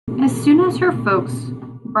As soon as her folks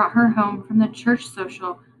brought her home from the church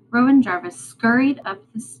social, Rowan Jarvis scurried up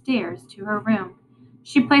the stairs to her room.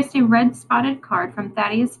 She placed a red spotted card from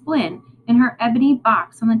Thaddeus Blinn in her ebony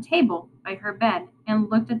box on the table by her bed and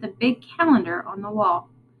looked at the big calendar on the wall.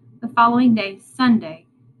 The following day, Sunday,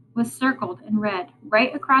 was circled in red.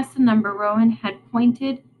 Right across the number, Rowan had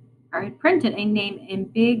printed a name in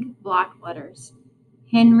big block letters.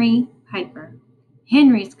 Henry Piper.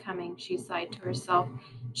 Henry's coming, she sighed to herself.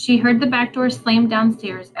 She heard the back door slam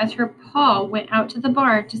downstairs as her pa went out to the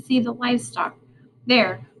barn to see the livestock.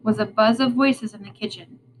 There was a buzz of voices in the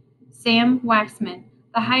kitchen. Sam Waxman,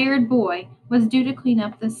 the hired boy, was due to clean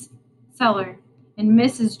up the cellar, and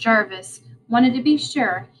Mrs. Jarvis wanted to be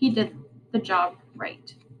sure he did the job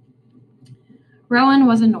right. Rowan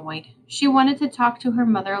was annoyed. She wanted to talk to her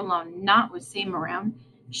mother alone, not with Sam around.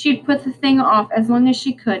 She'd put the thing off as long as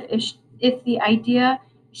she could. If the idea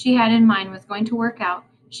she had in mind was going to work out,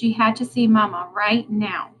 she had to see Mama right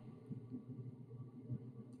now.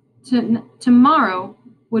 Tomorrow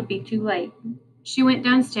would be too late. She went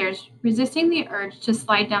downstairs, resisting the urge to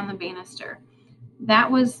slide down the banister.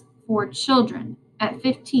 That was for children. At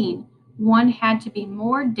 15, one had to be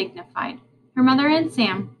more dignified. Her mother and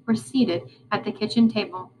Sam were seated at the kitchen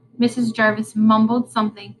table. Mrs. Jarvis mumbled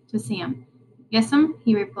something to Sam. Yes'm,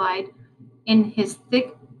 he replied, and his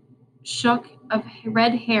thick shock of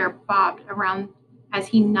red hair bobbed around as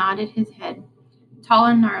he nodded his head. Tall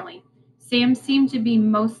and gnarly, Sam seemed to be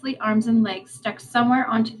mostly arms and legs stuck somewhere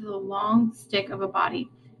onto the long stick of a body,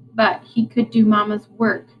 but he could do Mama's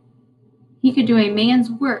work. He could do a man's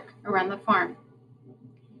work around the farm.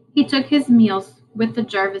 He took his meals with the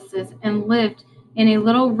Jarvises and lived in a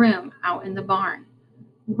little room out in the barn.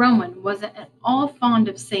 Rowan wasn't at all fond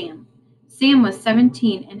of Sam. Sam was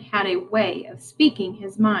 17 and had a way of speaking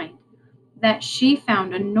his mind that she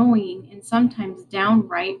found annoying and sometimes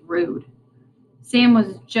downright rude. Sam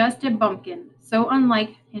was just a bumpkin, so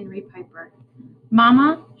unlike Henry Piper.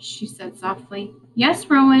 Mama, she said softly. Yes,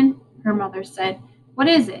 Rowan, her mother said. What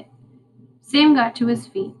is it? Sam got to his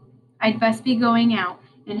feet. I'd best be going out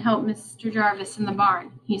and help Mr. Jarvis in the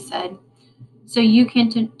barn, he said, so you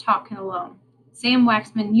can talk alone. Sam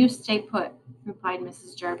Waxman, you stay put, replied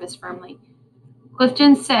Mrs. Jarvis firmly.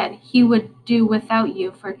 Clifton said he would do without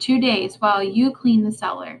you for 2 days while you clean the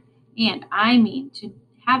cellar, and I mean to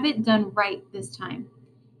have it done right this time.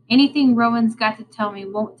 Anything Rowan's got to tell me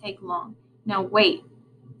won't take long. Now wait.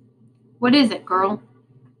 What is it, girl?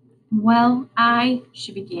 Well,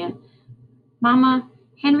 she began. Mama,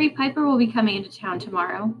 Henry Piper will be coming into town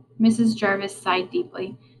tomorrow. Mrs. Jarvis sighed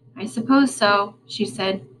deeply. I suppose so, she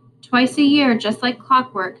said. Twice a year, just like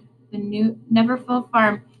clockwork, the new Neverfull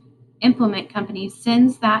Farm Implement Company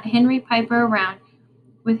sends that Henry Piper around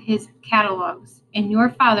with his catalogs, and your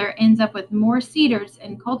father ends up with more seeders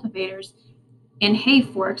and cultivators and hay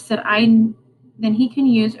forks than he can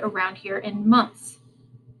use around here in months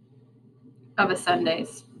of a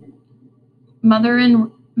Sundays.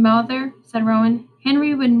 Mother, said Rowan,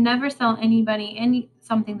 Henry would never sell anybody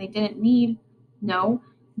something they didn't need. No.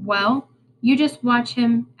 Well, you just watch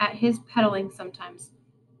him at his peddling sometimes,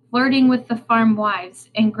 flirting with the farm wives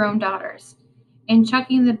and grown daughters, and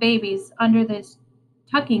tucking the babies under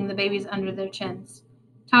their chins,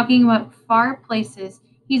 talking about far places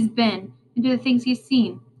he's been and to the things he's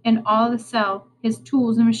seen, and all to sell his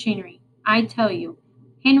tools and machinery. I tell you,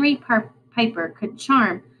 Henry Piper could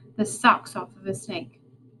charm the socks off of a snake.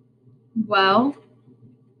 Well,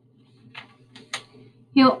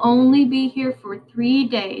 he'll only be here for 3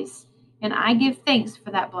 days, and I give thanks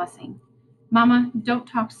for that blessing. Mama, don't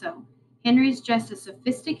talk so. Henry's just as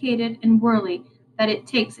sophisticated and worldly that it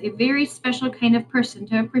takes a very special kind of person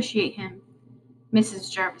to appreciate him.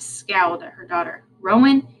 Mrs. Jarvis scowled at her daughter.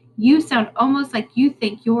 Rowan, you sound almost like you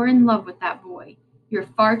think you're in love with that boy. You're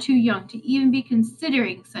far too young to even be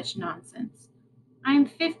considering such nonsense. I'm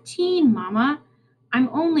 15, Mama. I'm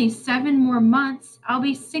only 7 more months. I'll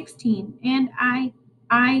be 16, and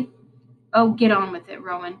Oh, get on with it,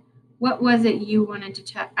 Rowan. What was it you wanted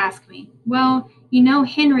to ask me? Well, you know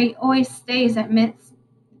Henry always stays at Miss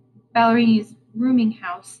Ballerini's rooming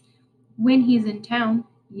house when he's in town.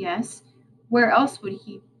 Yes. Where else would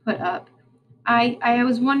he put up? I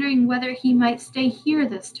was wondering whether he might stay here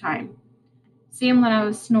this time. Sam let out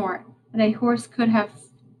a snort that a horse could have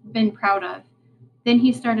been proud of. Then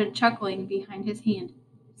he started chuckling behind his hand.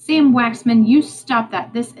 Sam Waxman, you stop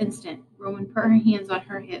that this instant. Rowan put her hands on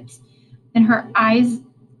her hips, and her eyes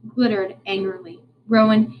glittered angrily.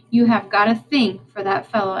 Rowan, you have got a thing for that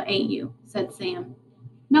fellow, ain't you? Said Sam.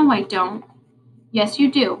 No, I don't. Yes,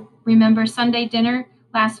 you do. Remember Sunday dinner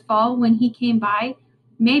last fall when he came by?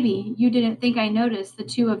 Maybe you didn't think I noticed the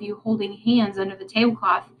two of you holding hands under the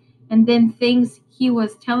tablecloth, and then things he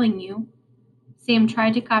was telling you." Sam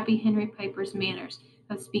tried to copy Henry Piper's manners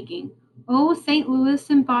of speaking. "Oh, St. Louis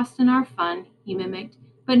and Boston are fun," he mimicked.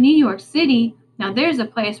 "But New York City, now there's a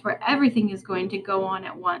place where everything is going to go on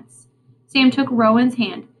at once." Sam took Rowan's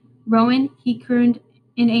hand. "Rowan," he crooned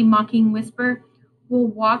in a mocking whisper, "we'll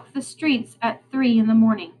walk the streets at 3 in the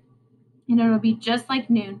morning, and it'll be just like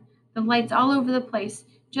noon, the lights all over the place.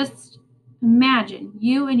 Just imagine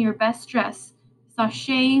you in your best dress,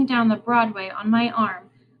 sashaying down the Broadway on my arm.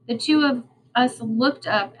 The two of us looked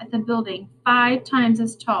up at the building 5 times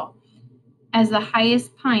as tall as the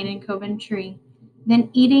highest pine in Coventry, then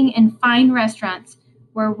eating in fine restaurants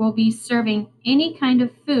where we'll be serving any kind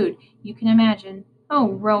of food you can imagine.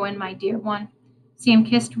 Oh, Rowan, my dear one." Sam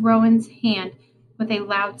kissed Rowan's hand with a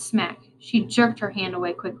loud smack. She jerked her hand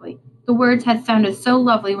away quickly. The words had sounded so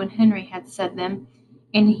lovely when Henry had said them,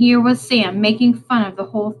 and here was Sam making fun of the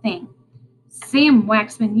whole thing. "Sam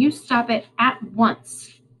Waxman, you stop it at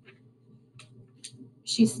once,"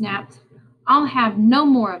 she snapped. "I'll have no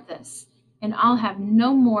more of this, and I'll have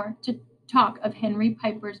no more to talk of Henry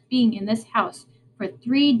Piper's being in this house for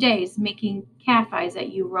 3 days making calf eyes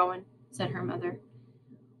at you, Rowan," said her mother.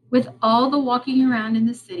 "With all the walking around in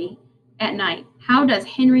the city at night, how does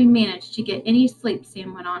Henry manage to get any sleep?"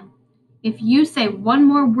 Sam went on. "If you say one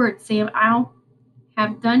more word, Sam, I'll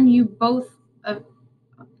have done the both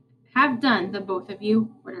of you,"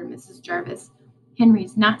 ordered Mrs. Jarvis.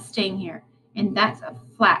 "Henry's not staying here, and that's a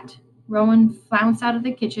flat." Rowan flounced out of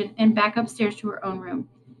the kitchen and back upstairs to her own room.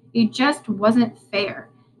 It just wasn't fair,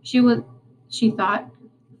 she thought,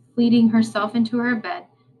 fleeting herself into her bed.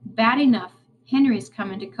 Bad enough Henry's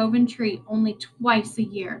coming to Coventry only twice a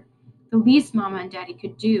year. The least Mama and Daddy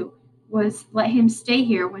could do was let him stay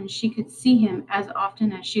here when she could see him as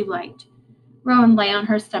often as she liked. Rowan lay on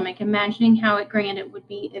her stomach, imagining how grand it would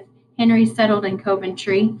be if Henry settled in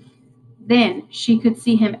Coventry. Then she could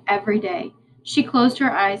see him every day. She closed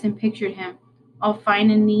her eyes and pictured him, all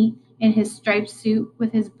fine and neat, in his striped suit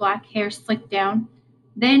with his black hair slicked down.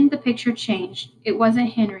 Then the picture changed. It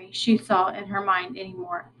wasn't Henry she saw in her mind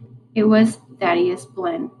anymore. It was Thaddeus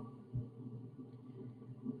Blinn.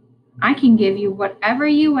 "I can give you whatever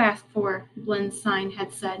you ask for," Blinn's sign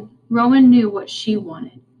had said. Rowan knew what she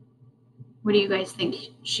wanted. What do you guys think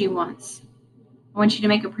she wants? I want you to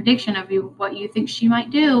make a prediction of what you think she might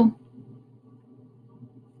do.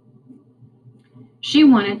 She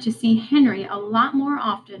wanted to see Henry a lot more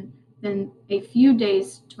often than a few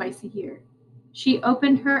days twice a year. She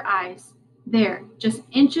opened her eyes. There, just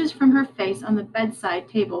inches from her face on the bedside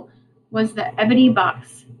table, was the ebony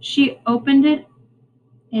box. She opened it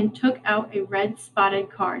and took out a red spotted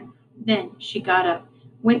card. Then she got up,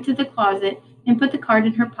 went to the closet, and put the card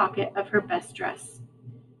in her pocket of her best dress.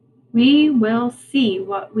 "We will see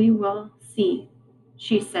what we will see,"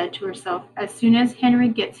 she said to herself, "as soon as Henry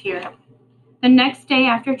gets here." The next day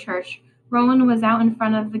after church, Rowan was out in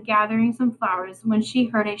front of the gathering some flowers when she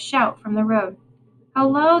heard a shout from the road.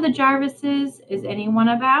 "Hello, the Jarvises. Is anyone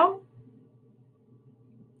about?"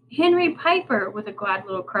 "Henry Piper!" With a glad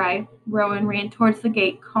little cry, Rowan ran towards the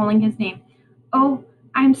gate, calling his name. "Oh,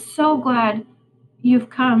 I'm so glad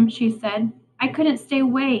you've come," she said. "I couldn't stay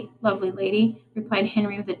away, lovely lady," replied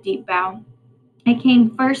Henry with a deep bow. "I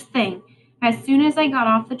came first thing, as soon as I got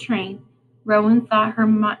off the train." Rowan thought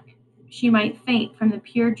she might faint from the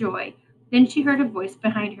pure joy. Then she heard a voice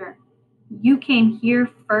behind her. "You came here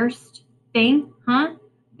first thing, huh?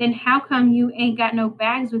 Then how come you ain't got no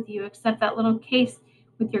bags with you except that little case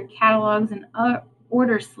with your catalogs and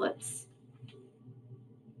order slips?"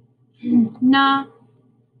 "Nah,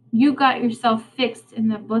 you got yourself fixed in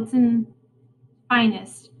the Blitzen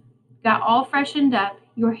finest. Got all freshened up.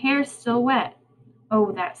 Your hair's still wet."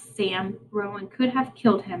 Oh, that Sam. Rowan could have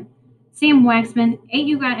killed him. "Sam Waxman, ain't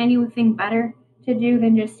you got anything better to do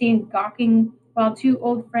than just stand gawking while two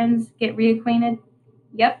old friends get reacquainted?"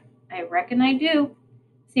 "Yep, I reckon I do."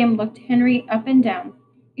 Sam looked Henry up and down.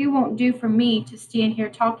 "It won't do for me to stand here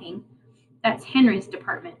talking. That's Henry's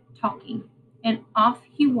department, talking." And off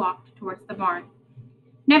he walked towards the barn.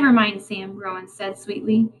 "Never mind, Sam," Rowan said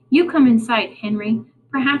sweetly. "You come inside, Henry.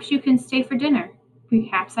 Perhaps you can stay for dinner."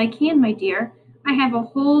 "Perhaps I can, my dear. I have a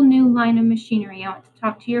whole new line of machinery I want to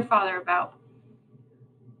talk to your father about."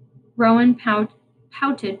 Rowan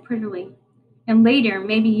pouted prettily. "And later,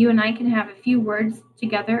 maybe you and I can have a few words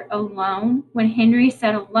together alone." When Henry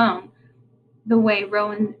said alone, the way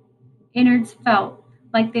Rowan's innards felt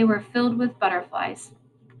like they were filled with butterflies.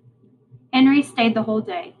 Henry stayed the whole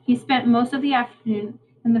day. He spent most of the afternoon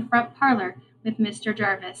in the front parlor with Mr.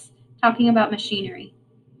 Jarvis, talking about machinery.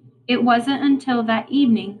 It wasn't until that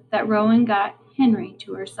evening that Rowan got Henry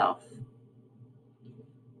to herself.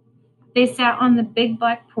 They sat on the big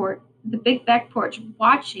back porch,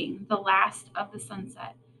 watching the last of the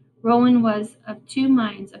sunset. Rowan was of two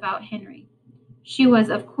minds about Henry. She was,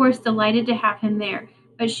 of course, delighted to have him there,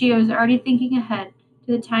 but she was already thinking ahead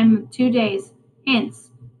to the time of 2 days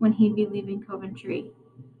hence when he'd be leaving Coventry.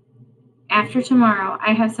 After tomorrow,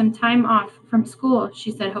 I have some time off from school, she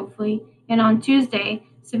said hopefully, and on Tuesday,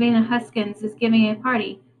 Savannah Huskins is giving a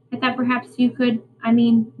party. I thought perhaps we could,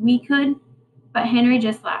 but Henry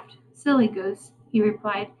just laughed. Silly goose, he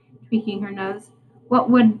replied, tweaking her nose.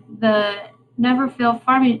 What would the Neverfield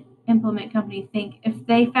Farm Implement Company think if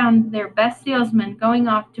they found their best salesman going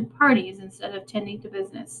off to parties instead of tending to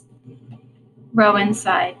business? Rowan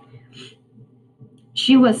sighed.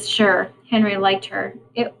 She was sure Henry liked her.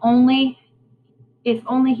 If only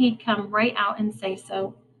he'd come right out and say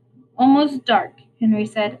so. Almost dark, Henry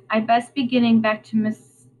said. I best be getting back to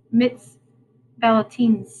Miss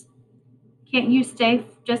Ballatine's. Can't you stay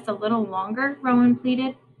just a little longer? Rowan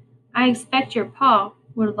pleaded. I expect your pa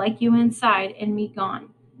would like you inside and me gone.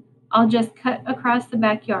 I'll just cut across the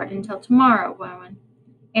backyard until tomorrow, Rowan.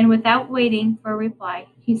 And without waiting for a reply,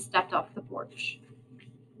 he stepped off the porch.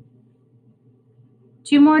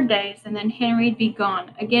 2 more days, and then Henry'd be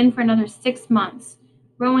gone, again for another 6 months.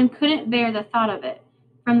 Rowan couldn't bear the thought of it.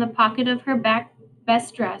 From the pocket of her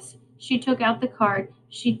best dress, she took out the card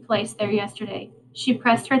she'd placed there yesterday. She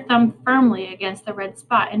pressed her thumb firmly against the red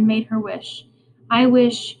spot and made her wish. I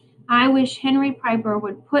wish Henry Piper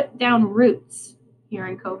would put down roots here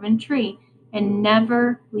in Coventry and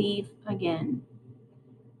never leave again.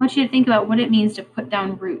 I want you to think about what it means to put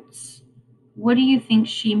down roots. What do you think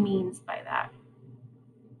she means by that?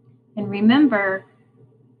 And remember,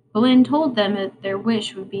 Boleyn told them that their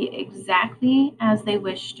wish would be exactly as they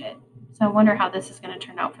wished it. So I wonder how this is going to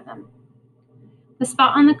turn out for them. The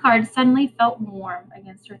spot on the card suddenly felt warm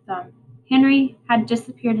against her thumb. Henry had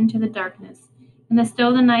disappeared into the darkness. In the still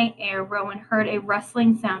of the night air, Rowan heard a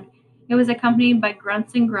rustling sound. It was accompanied by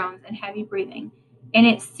grunts and groans and heavy breathing, and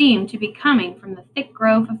it seemed to be coming from the thick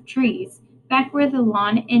grove of trees back where the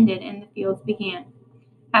lawn ended and the fields began.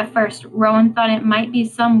 At first, Rowan thought it might be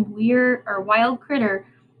some weird or wild critter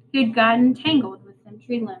who'd gotten tangled with them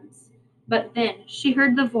tree limbs. But then she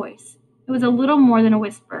heard the voice. It was a little more than a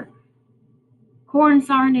whisper.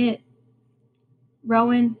 Cornsarn it,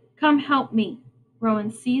 Rowan, come help me.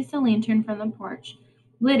 Rowan seized a lantern from the porch,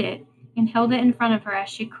 lit it, and held it in front of her as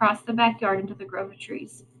she crossed the backyard into the grove of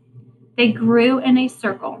trees. They grew in a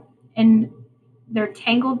circle, and their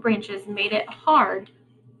tangled branches made it hard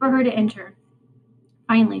for her to enter.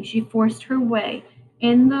 Finally, she forced her way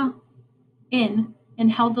in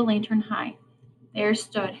and held the lantern high. There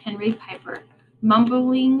stood Henry Piper,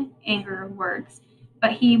 mumbling anger words,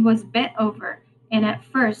 but he was bent over, and at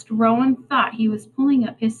first Rowan thought he was pulling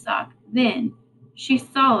up his sock. Then she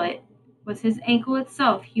saw it was his ankle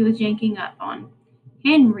itself he was yanking up on.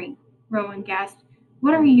 Henry, Rowan gasped,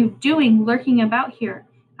 what are you doing lurking about here?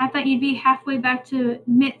 I thought you'd be halfway back to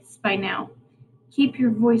Mitts by now. Keep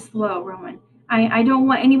your voice low, Rowan. I don't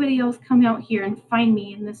want anybody else come out here and find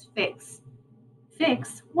me in this fix.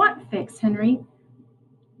 Fix? What fix, Henry?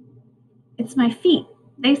 It's my feet.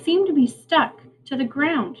 They seem to be stuck to the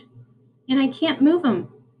ground, and I can't move them,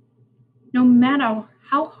 no matter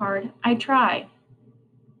how hard I try.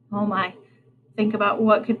 Oh my, think about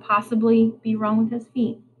what could possibly be wrong with his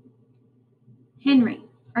feet. Henry,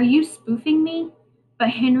 are you spoofing me?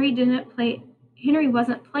 But Henry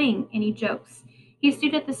wasn't playing any jokes. He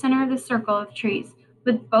stood at the center of the circle of trees,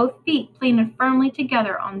 with both feet planted firmly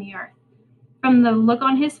together on the earth. From the look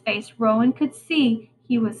on his face, Rowan could see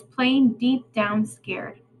he was plain deep down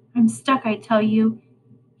scared. I'm stuck, I tell you,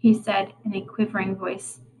 he said in a quivering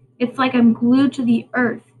voice. It's like I'm glued to the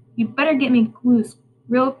earth. You better get me glued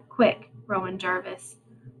real quick, Rowan Jarvis.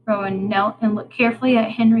 Rowan knelt and looked carefully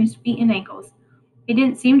at Henry's feet and ankles. They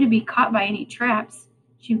didn't seem to be caught by any traps.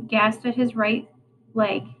 She gasped at his right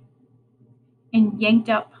leg and yanked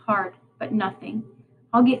up hard, but nothing.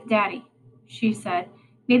 I'll get Daddy, she said.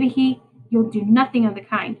 You'll do nothing of the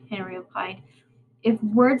kind, Henry replied. If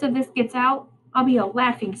words of this gets out, I'll be a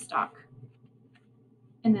laughingstock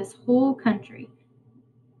in this whole country.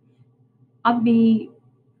 I'll be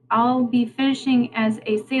finishing as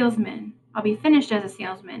a salesman. I'll be finished as a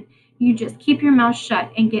salesman. You just keep your mouth shut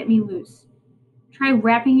and get me loose. Try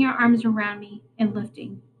wrapping your arms around me and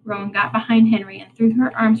lifting. Rowan got behind Henry and threw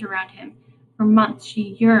her arms around him. For months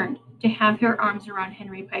she yearned to have her arms around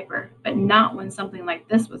Henry Piper, but not when something like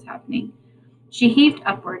this was happening. She heaved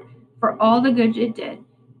upward for all the good it did.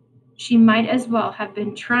 She might as well have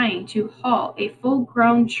been trying to haul a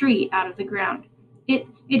full-grown tree out of the ground. It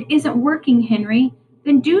isn't working, Henry.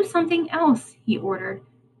 Then do something else, he ordered.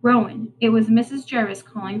 Rowan, it was Mrs. Jervis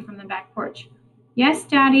calling from the back porch. Yes,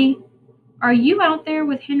 Daddy. Are you out there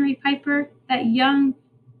with Henry Piper? That young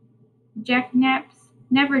jackknaps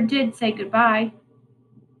never did say goodbye.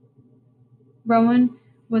 Rowan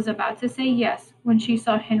was about to say yes when she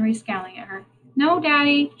saw Henry scowling at her. No,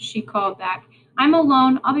 Daddy, she called back. I'm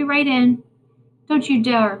alone. I'll be right in. Don't you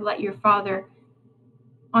dare let your father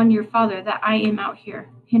that I am out here,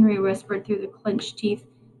 Henry whispered through the clenched teeth.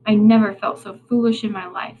 I never felt so foolish in my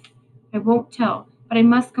life. I won't tell, but I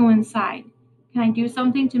must go inside. Can I do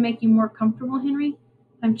something to make you more comfortable, Henry?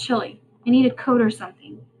 I'm chilly. I need a coat or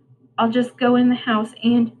something. I'll just go in the house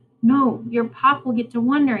and... No, your pop will get to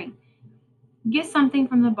wondering. Get something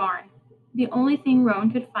from the barn. The only thing Rowan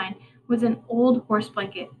could find was an old horse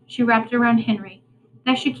blanket. She wrapped it around Henry.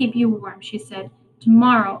 That should keep you warm, she said.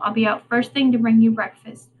 Tomorrow I'll be out first thing to bring you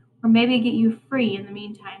breakfast, or maybe get you free in the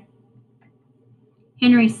meantime.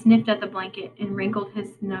 Henry sniffed at the blanket and wrinkled his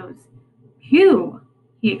nose. Phew,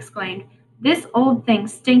 he exclaimed. This old thing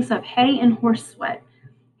stinks of hay and horse sweat.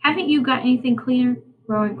 Haven't you got anything cleaner?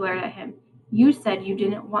 Rowan glared at him. You said you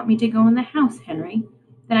didn't want me to go in the house, Henry.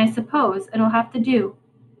 Then I suppose it'll have to do.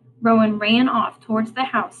 Rowan ran off towards the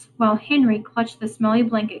house, while Henry clutched the smelly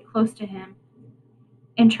blanket close to him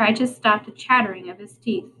and tried to stop the chattering of his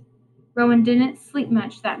teeth. Rowan didn't sleep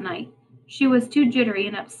much that night. She was too jittery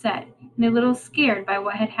and upset, and a little scared by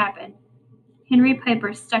what had happened. Henry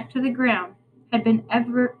Piper stuck to the ground. Had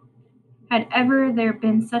ever there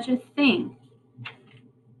been such a thing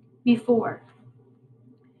before?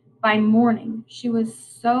 By morning, she was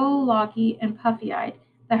so logy and puffy-eyed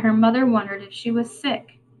that her mother wondered if she was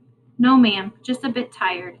sick. No, ma'am, just a bit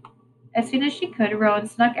tired. As soon as she could, Rowan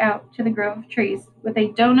snuck out to the grove of trees with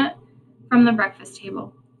a doughnut from the breakfast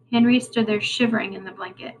table. Henry stood there shivering in the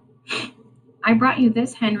blanket. I brought you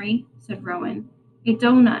this, Henry, said Rowan. A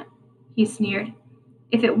doughnut, he sneered.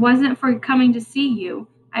 If it wasn't for coming to see you,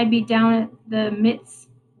 I'd be down at the mitts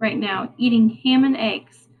right now, eating ham and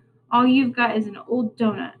eggs. All you've got is an old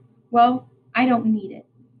doughnut. Well, I don't need it.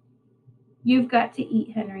 You've got to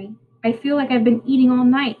eat, Henry. I feel like I've been eating all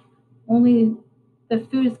night, only the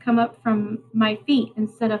food has come up from my feet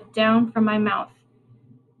instead of down from my mouth.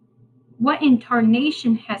 What in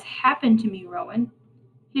tarnation has happened to me, Rowan?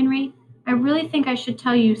 Henry, I really think I should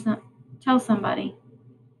tell somebody.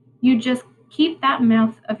 You just keep that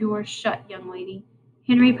mouth of yours shut, young lady.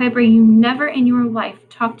 Henry Piper, you never in your life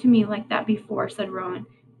talked to me like that before, said Rowan.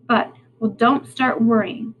 But, well, don't start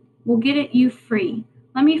worrying. We'll get you free.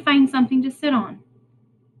 Let me find something to sit on.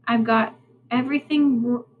 I've got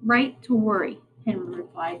everything right to worry, Henry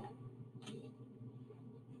replied.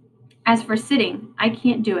 As for sitting, I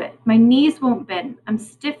can't do it. My knees won't bend. I'm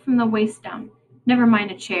stiff from the waist down. Never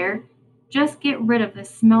mind a chair. Just get rid of this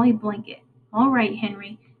smelly blanket. All right,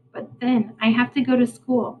 Henry, but then I have to go to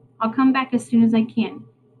school. I'll come back as soon as I can.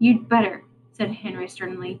 You'd better, said Henry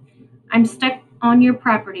sternly. I'm stuck on your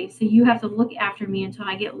property, so you have to look after me until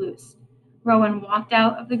I get loose. Rowan walked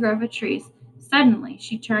out of the grove of trees. Suddenly,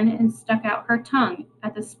 she turned and stuck out her tongue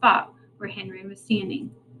at the spot where Henry was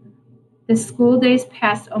standing. The school days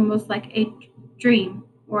passed almost like a dream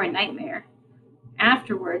or a nightmare.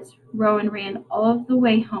 Afterwards, Rowan ran all of the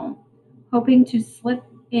way home, hoping to slip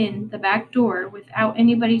in the back door without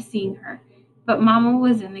anybody seeing her. But Mama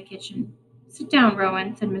was in the kitchen. Sit down,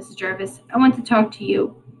 Rowan, said Mrs. Jervis. I want to talk to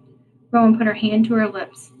you. Rowan put her hand to her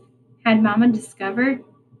lips. Had Mama discovered?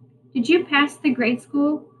 Did you pass the grade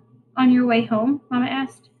school on your way home? Mama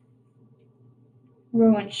asked.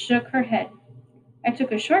 Rowan shook her head. I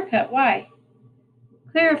took a shortcut. Why?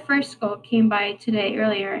 Clara Friscoe came by today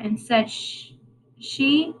earlier and said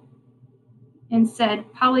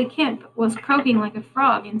Polly Kemp was croaking like a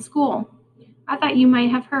frog in school. I thought you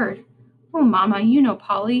might have heard. Oh, Mama, you know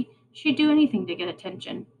Polly. She'd do anything to get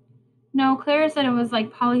attention. No, Clara said it was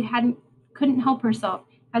like Polly couldn't help herself,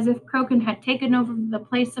 as if croaking had taken over the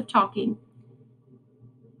place of talking.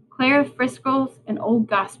 Clara Friscoe's an old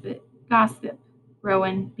gossip,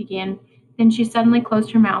 Rowan began. Then she suddenly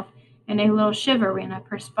closed her mouth, and a little shiver ran up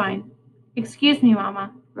her spine. Excuse me,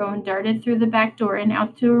 Mama. Rowan darted through the back door and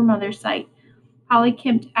out to her mother's sight. Polly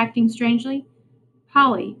Kemp acting strangely.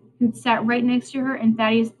 Polly, who'd sat right next to her in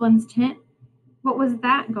Thaddeus Blynn's tent. What was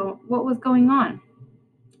going on?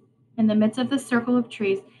 In the midst of the circle of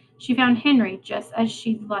trees, she found Henry just as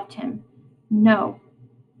she'd left him. No,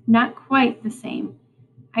 not quite the same.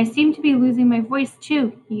 I seem to be losing my voice,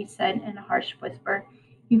 too, he said in a harsh whisper.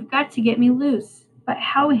 You've got to get me loose. But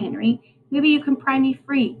how, Henry? Maybe you can pry me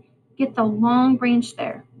free. Get the long branch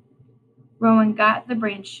there. Rowan got the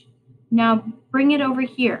branch. Now bring it over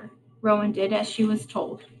here. Rowan did as she was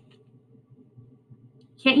told.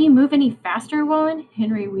 Can't you move any faster, Rowan?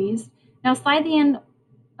 Henry wheezed. Now slide the end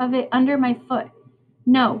of it under my foot.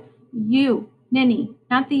 No, you, Ninny,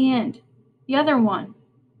 not the end. The other one.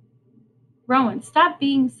 Rowan, stop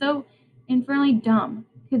being so infernally dumb.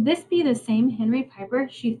 Could this be the same Henry Piper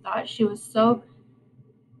she thought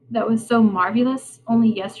that was so marvelous only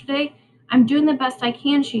yesterday? I'm doing the best I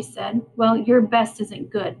can, she said. Well, your best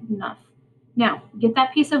isn't good enough. Now, get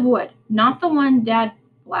that piece of wood, not the one Dad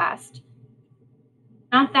blast.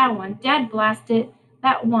 Not that one. Dad blasted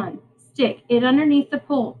that one. Stick it underneath the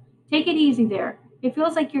pole. Take it easy there. It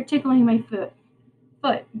feels like you're tickling my foot.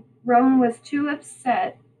 Rowan was too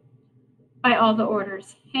upset by all the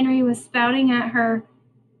orders. Henry was spouting at her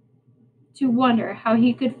to wonder how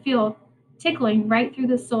he could feel tickling right through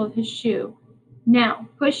the sole of his shoe. Now,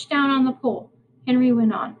 push down on the pole, Henry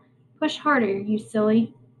went on. Push harder, you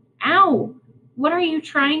silly. Ow! What are you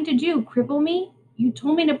trying to do, cripple me? You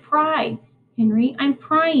told me to pry. Henry, I'm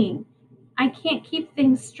prying. I can't keep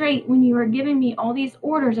things straight when you are giving me all these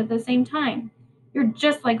orders at the same time. You're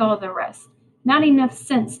just like all the rest. Not enough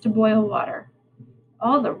sense to boil water.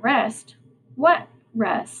 All the rest? What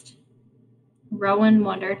rest? Rowan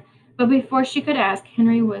wondered, but before she could ask,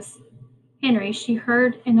 she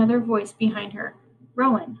heard another voice behind her.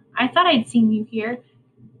 Rowan, I thought I'd seen you here.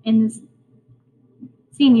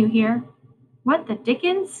 What the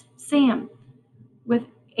dickens? Sam. With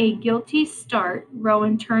a guilty start,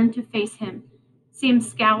 Rowan turned to face him. Sam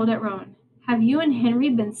scowled at Rowan. Have you and Henry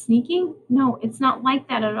been sneaking? No, it's not like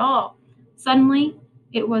that at all. Suddenly,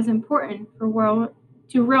 it was important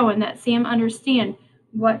to Rowan that Sam understand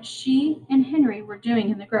what she and Henry were doing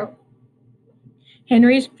in the grove.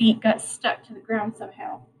 Henry's feet got stuck to the ground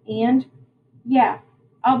somehow. And, yeah,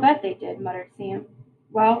 I'll bet they did, muttered Sam.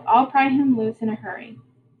 Well, I'll pry him loose in a hurry.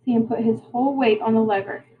 Sam put his whole weight on the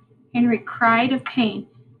lever. Henry cried of pain,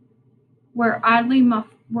 were oddly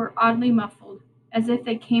muffled, as if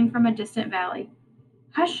they came from a distant valley.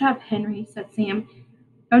 Hush up, Henry, said Sam.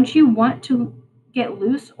 Don't you want to get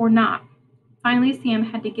loose or not? Finally, Sam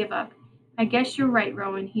had to give up. I guess you're right,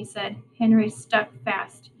 Rowan, he said. Henry stuck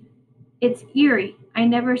fast. It's eerie. I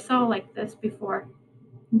never saw like this before.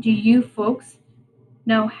 Do you folks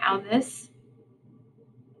know how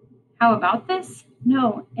about this?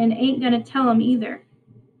 No, and ain't gonna tell 'em either,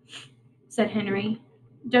 said Henry.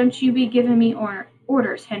 Don't you be giving me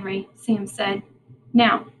orders, Henry, Sam said.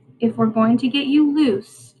 Now, if we're going to get you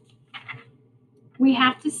loose, we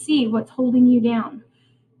have to see what's holding you down.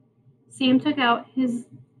 Sam took out his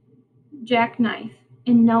jackknife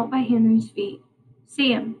and knelt by Henry's feet.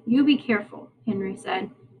 Sam, you be careful, Henry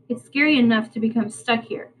said. It's scary enough to become stuck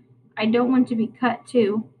here. I don't want to be cut,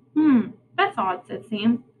 too. That's odd, said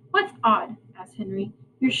Sam. What's odd? Asked Henry.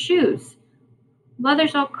 Your shoes.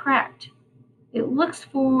 Leather's all cracked. It looks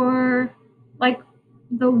like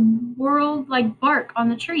the world like bark on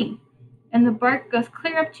the tree, and the bark goes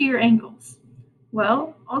clear up to your ankles.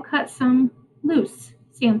 Well, I'll cut some loose.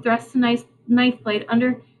 Sam thrust the knife blade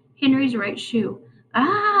under Henry's right shoe.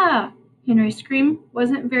 Ah! Henry's scream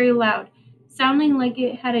wasn't very loud, sounding like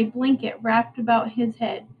it had a blanket wrapped about his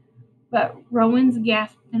head, but Rowan's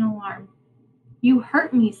gasped in alarm. You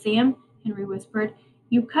hurt me, Sam, Henry whispered.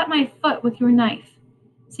 You cut my foot with your knife.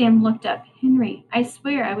 Sam looked up. Henry, I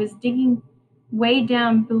swear I was digging way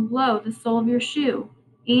down below the sole of your shoe.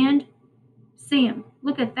 And, Sam,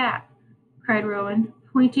 look at that, cried Rowan,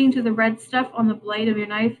 pointing to the red stuff on the blade of your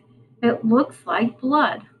knife. It looks like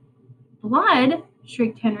blood. Blood?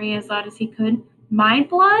 Shrieked Henry as loud as he could. My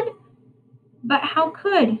blood? But how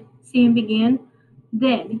could? Sam began.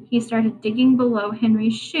 Then he started digging below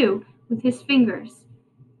Henry's shoe with his fingers.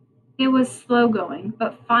 It was slow going,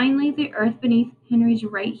 but finally the earth beneath Henry's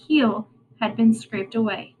right heel had been scraped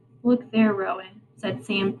away. Look there, Rowan, said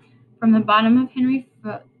Sam. From the bottom of Henry's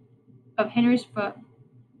foot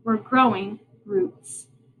were growing roots.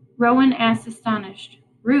 Rowan asked, astonished.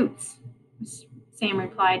 Roots, Sam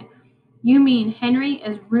replied. You mean Henry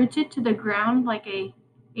is rooted to the ground like a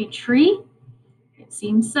tree? It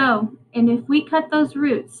seems so. And if we cut those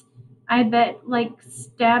roots, I bet like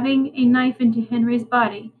stabbing a knife into Henry's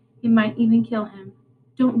body, it might even kill him.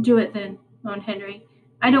 Don't do it then, moaned Henry.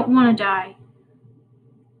 I don't want to die.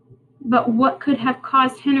 But what could have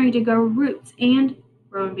caused Henry to go roots? And,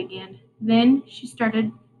 Rowan began. Then she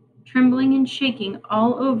started trembling and shaking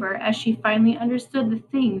all over as she finally understood the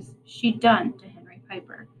things she'd done to Henry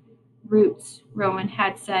Piper. Roots, Rowan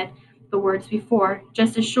had said the words before,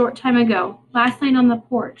 just a short time ago, last night on the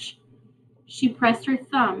porch. She pressed her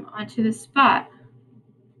thumb onto the spot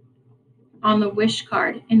on the wish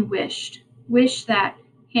card and wished. Wish that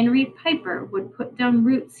Henry Piper would put down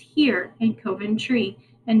roots here in Coventry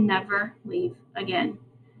and never leave again.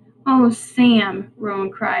 Oh, Sam,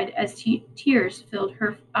 Rowan cried as tears filled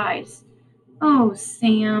her eyes. Oh,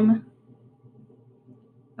 Sam.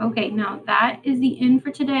 Okay, now that is the end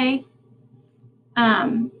for today.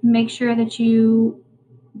 Make sure that you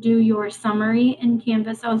do your summary in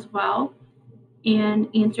Canvas as well and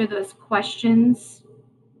answer those questions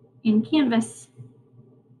in Canvas.